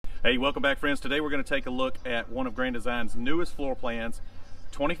Hey, welcome back, friends. Today we're going to take a look at one of Grand Design's newest floor plans,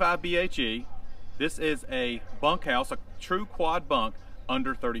 25 BHE. This is a bunkhouse, a true quad bunk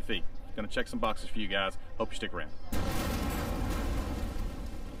under 30 feet. Going to check some boxes for you guys. Hope you stick around.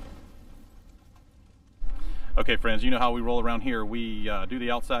 Okay, friends, you know how we roll around here. We do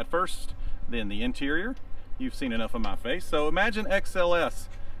the outside first, then the interior. You've seen enough of my face. So imagine XLS.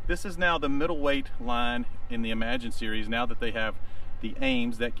 This is now the middleweight line in the Imagine series, now that they have the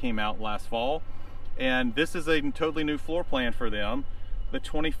Ames that came out last fall. And this is a totally new floor plan for them, the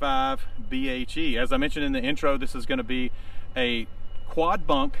 25 BHE. As I mentioned in the intro, this is going to be a quad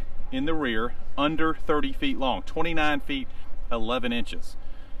bunk in the rear, under 30 feet long, 29 feet 11 inches.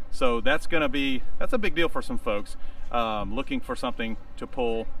 So that's a big deal for some folks looking for something to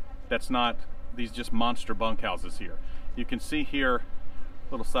pull that's not these just monster bunkhouses here. You can see here,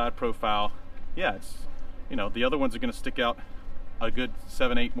 little side profile. Yeah, it's, you know, the other ones are going to stick out a good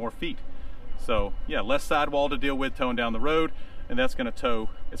 7-8 more feet. So yeah, less sidewall to deal with towing down the road, and that's going to tow.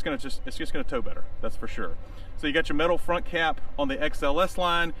 It's just going to tow better. That's for sure. So you got your metal front cap on the XLS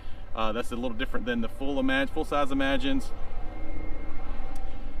line. That's a little different than the full size Imagines.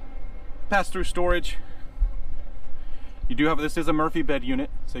 Pass-through storage. You do have, this is a Murphy bed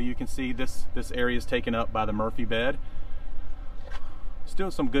unit, so you can see this area is taken up by the Murphy bed. Still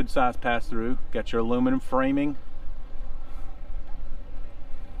some good size pass-through. Got your aluminum framing,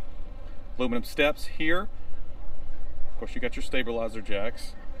 aluminum steps here. Of course, you got your stabilizer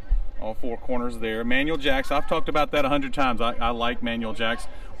jacks, all four corners there. Manual jacks. I've talked about that 100 times. I like manual jacks.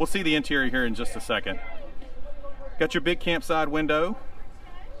 We'll see the interior here in just a second. Got your big campside window.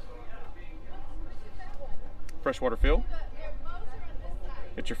 Freshwater fill.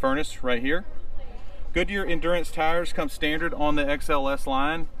 Got your furnace right here. Goodyear Endurance tires come standard on the XLS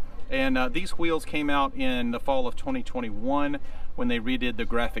line, and these wheels came out in the fall of 2021 when they redid the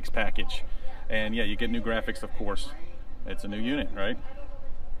graphics package. And yeah, you get new graphics, of course. It's a new unit, right?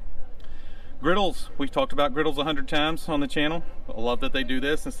 Griddles. We've talked about griddles 100 times on the channel. I love that they do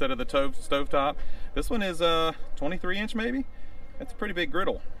this instead of the stovetop. This one is 23 inch maybe. That's a pretty big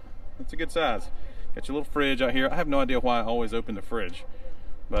griddle. That's a good size. Got your little fridge out here. I have no idea why I always open the fridge,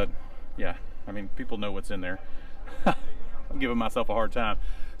 but yeah, I mean, people know what's in there. I'm giving myself a hard time.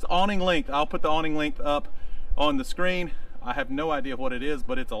 It's awning length. I'll put the awning length up on the screen. I have no idea what it is,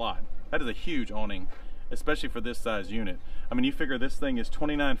 but it's a lot. That is a huge awning, especially for this size unit. I mean, you figure this thing is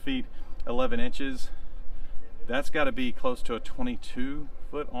 29 feet 11 inches. That's got to be close to a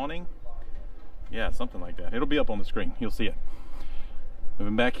 22-foot awning. Yeah, something like that. It'll be up on the screen. You'll see it.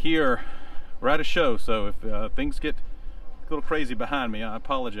 Moving back here, we're at a show, so if things get a little crazy behind me, I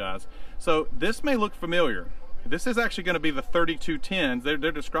apologize. So this may look familiar. This is actually going to be the 3210s.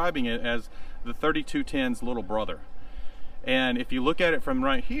 They're describing it as the 3210's little brother. And if you look at it from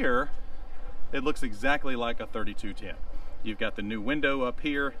right here, it looks exactly like a 3210. You've got the new window up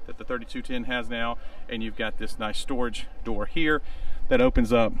here that the 3210 has now, and you've got this nice storage door here that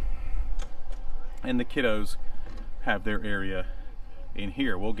opens up, and the kiddos have their area in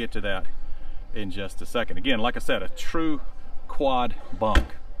here. We'll get to that in just a second. Again, like I said, a true quad bunk.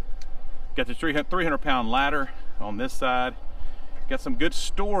 Got the 300-pound ladder on this side. Got some good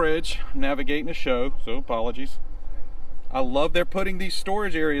storage. I'm navigating a show, so apologies. I love they're putting these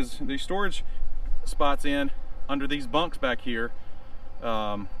storage areas, these storage spots in under these bunks back here.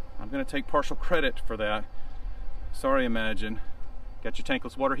 I'm going to take partial credit for that. Sorry, Imagine. Got your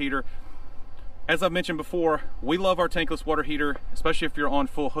tankless water heater. As I've mentioned before, we love our tankless water heater, especially if you're on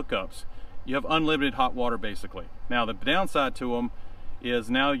full hookups. You have unlimited hot water basically. Now the downside to them is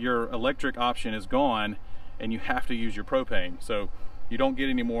now your electric option is gone and you have to use your propane. So you don't get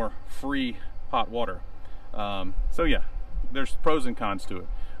any more free hot water. So yeah, there's pros and cons to it.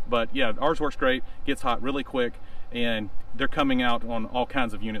 But yeah, ours works great, gets hot really quick, and they're coming out on all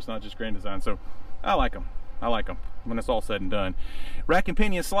kinds of units, not just Grand Design. So I like them. I like them when it's all said and done. Rack and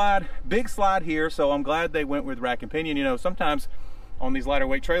pinion slide, big slide here. So I'm glad they went with rack and pinion. You know, sometimes on these lighter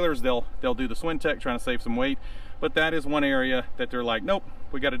weight trailers, they'll do the Swin Tech, trying to save some weight, but that is one area that they're like, nope,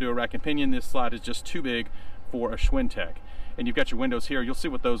 we got to do a rack and pinion. This slide is just too big for a Swin Tech. And you've got your windows here. You'll see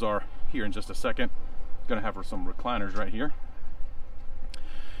what those are here in just a second. Going to have some recliners right here.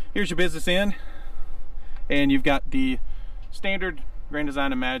 Here's your business end, and you've got the standard Grand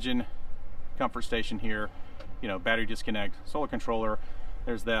Design Imagine comfort station here. You know, battery disconnect, solar controller.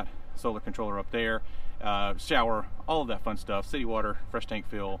 There's that solar controller up there. Shower, all of that fun stuff. City water, fresh tank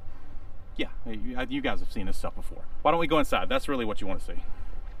fill. Yeah, you guys have seen this stuff before. Why don't we go inside? That's really what you want to see.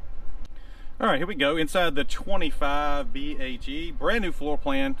 All right, here we go inside the 25 BHE, brand new floor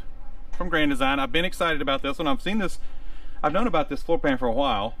plan from Grand Design. I've been excited about this one. I've known about this floor plan for a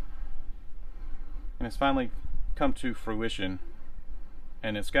while. and it's finally come to fruition,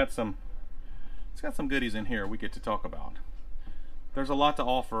 and it's got some goodies in here we get to talk about. There's a lot to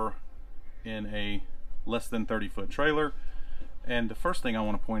offer in a less than 30-foot trailer, and the first thing I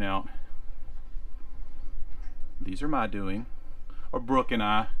want to point out, these are my doing, or Brooke and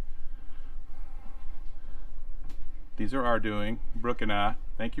I. These are our doing, Brooke and I.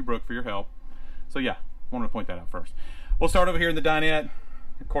 Thank you, Brooke, for your help. So yeah, I wanted to point that out first. We'll start over here in the dinette.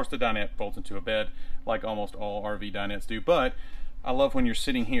 Of course, the dinette folds into a bed like almost all RV dinettes do, but I love when you're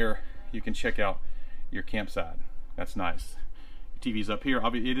sitting here, you can check out your campsite. That's nice. TV's up here.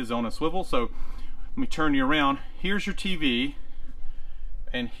 It is on a swivel, so let me turn you around. Here's your TV,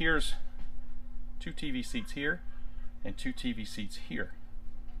 and here's 2 TV seats here and 2 TV seats here,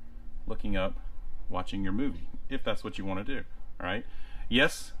 looking up, watching your movie, if that's what you want to do. All right.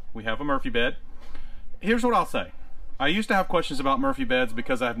 Yes, we have a Murphy bed. Here's what I'll say. I used to have questions about Murphy beds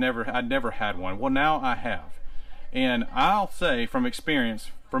because I'd never had one. Well, now I have, and I'll say from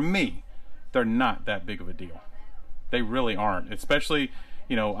experience, for me, they're not that big of a deal. They really aren't. Especially,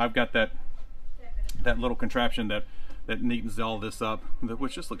 you know, I've got that little contraption that neatens all this up,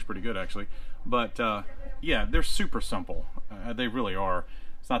 which just looks pretty good actually. But yeah, they're super simple. They really are.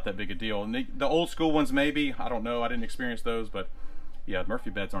 It's not that big a deal. And the old school ones, maybe, I don't know. I didn't experience those, but yeah,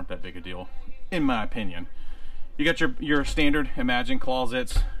 Murphy beds aren't that big a deal, in my opinion. You got your standard Imagine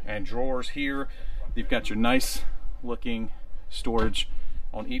closets and drawers here. You've got your nice looking storage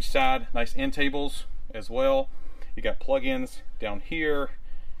on each side, nice end tables as well. You got plug-ins down here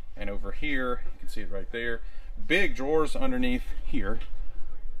and over here. You can see it right there. Big drawers underneath here,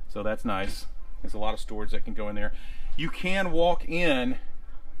 so that's nice. There's a lot of storage that can go in there. You can walk in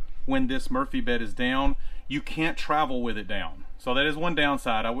when this Murphy bed is down. You can't travel with it down, so that is one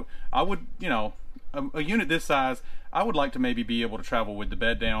downside. I would, you know, a unit this size, I would like to maybe be able to travel with the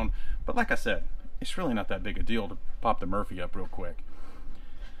bed down, but like I said, it's really not that big a deal to pop the Murphy up real quick.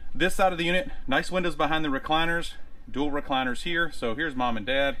 This side of the unit, nice windows behind the recliners, dual recliners here. So here's mom and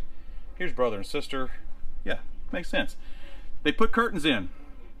dad, here's brother and sister. Yeah, makes sense. They put curtains in.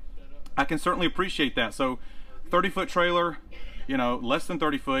 I can certainly appreciate that. So 30-foot trailer, you know, less than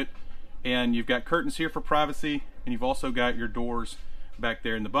 30 foot, and you've got curtains here for privacy, and you've also got your doors back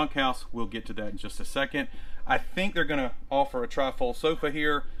there in the bunkhouse. We'll get to that in just a second. I think they're gonna offer a trifold sofa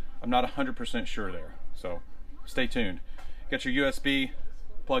here. I'm not 100% sure there, so stay tuned. Got your USB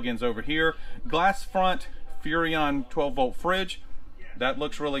plug-ins over here. Glass front Furrion 12-volt fridge. That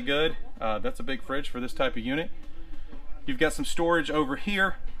looks really good. That's a big fridge for this type of unit. You've got some storage over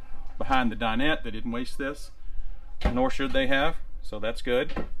here behind the dinette. They didn't waste this, nor should they have, so that's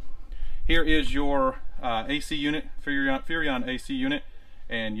good. Here is your AC unit, Furrion AC unit,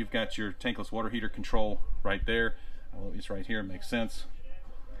 and you've got your tankless water heater control right there. Well, it's right here, it makes sense.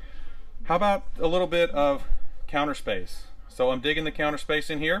 How about a little bit of counter space? So I'm digging the counter space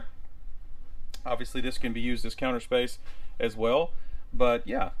in here. Obviously this can be used as counter space as well, but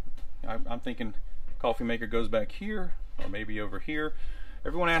yeah, I'm thinking coffee maker goes back here, or maybe over here.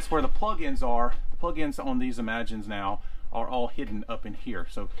 Everyone asks where the plug-ins are. The plug-ins on these Imagines now are all hidden up in here.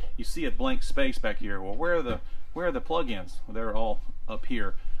 So you see a blank space back here. Well, where are the plug-ins? Well, they're all up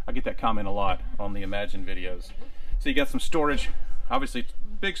here. I get that comment a lot on the Imagine videos. So you got some storage, obviously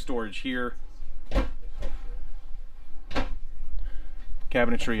big storage here.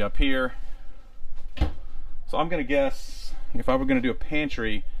 Cabinetry up here. So I'm gonna guess, if I were gonna do a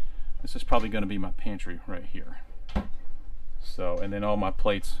pantry, this is probably gonna be my pantry right here. So, and then all my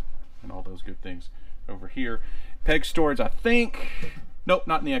plates and all those good things over here. Peg storage, I think, nope,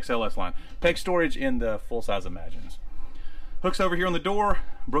 not in the XLS line. Peg storage in the full-size Imagines. Hooks over here on the door.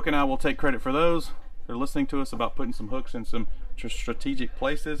 Brooke and I will take credit for those. They're listening to us about putting some hooks in some strategic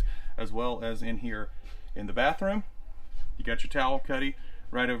places, as well as in here in the bathroom. You got your towel cuddy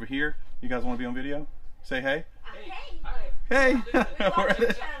right over here. You guys want to be on video? Say hey. Hey.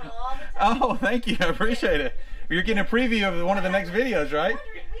 Hey. Oh, thank you. I appreciate it. You're getting a preview of one of the next videos, right?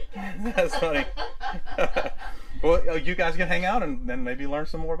 That's funny. Well, you guys can hang out and then maybe learn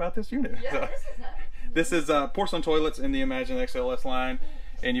some more about this unit. Yeah, so, this is porcelain toilets in the Imagine XLS line,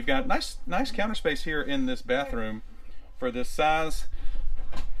 and you've got nice counter space here in this bathroom for this size.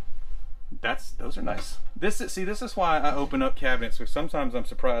 Those are nice. This is why I open up cabinets, because sometimes I'm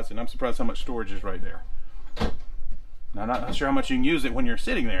surprised how much storage is right there. Now, I'm not sure how much you can use it when you're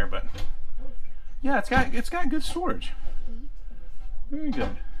sitting there, but yeah, it's got good storage. Very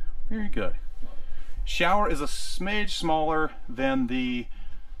good, very good. Shower is a smidge smaller than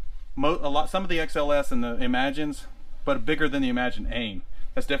some of the XLS and the Imagines, but bigger than the Imagine AIM.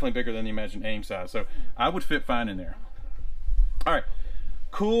 That's definitely bigger than the Imagine AIM size, so I would fit fine in there. All right,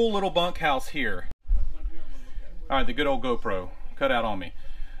 cool little bunkhouse here. All right, the good old GoPro cut out on me.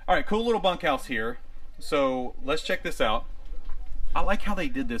 All right, cool little bunkhouse here. So let's check this out. I like how they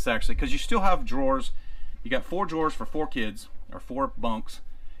did this actually, because you still have drawers. You got 4 drawers for 4 kids, or 4 bunks,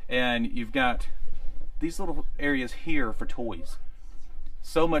 and you've got these little areas here for toys.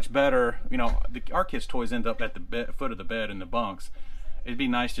 So much better, you know, our kids' toys end up at the foot of the bed in the bunks. It'd be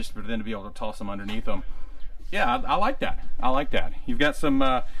nice just for them to be able to toss them underneath them. Yeah, I like that. I like that. You've got some,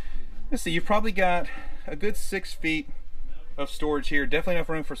 let's see, you've probably got a good 6 feet of storage here. Definitely enough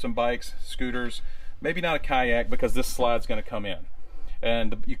room for some bikes, scooters, maybe not a kayak because this slide's gonna come in.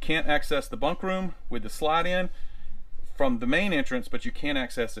 And you can't access the bunk room with the slide in from the main entrance, but you can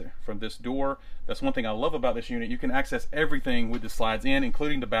access it from this door. That's one thing I love about this unit. You can access everything with the slides in,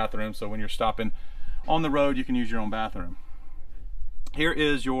 including the bathroom. So when you're stopping on the road, you can use your own bathroom. Here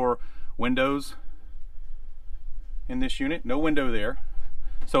is your windows in this unit. No window there.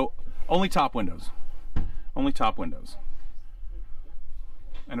 So only top windows. Only top windows.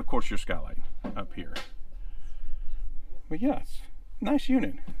 And of course your skylight up here. But yeah, it's a nice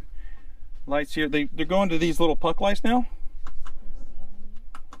unit. Lights here, they're going to these little puck lights now.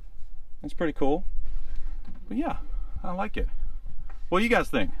 That's pretty cool. But yeah, I like it. What do you guys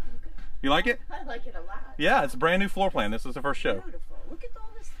think? You like it? I like it a lot. Yeah, it's a brand new floor plan. This is the first show. Beautiful. Look at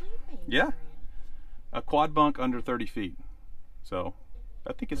all the sleeping. Yeah. A quad bunk under 30 feet. So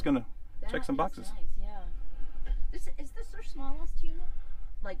I think it's gonna check some boxes. Nice, yeah. Is this their smallest unit?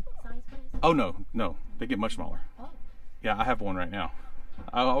 Like size-wise? Oh no, they get much smaller. Oh. Yeah, I have one right now.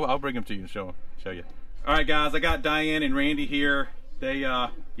 I'll bring them to you and show you. All right, guys, I got Diane and Randy here. They, yeah,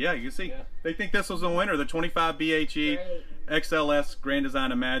 you can see. Yeah. They think this was a winner, the 25 BHE XLS Grand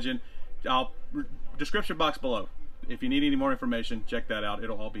Design Imagine. Description box below. If you need any more information, check that out.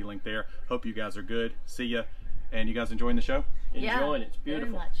 It'll all be linked there. Hope you guys are good. See ya. And you guys enjoying the show? Enjoying it. It's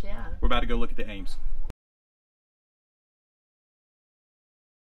beautiful. Very much, yeah. We're about to go look at the Ames.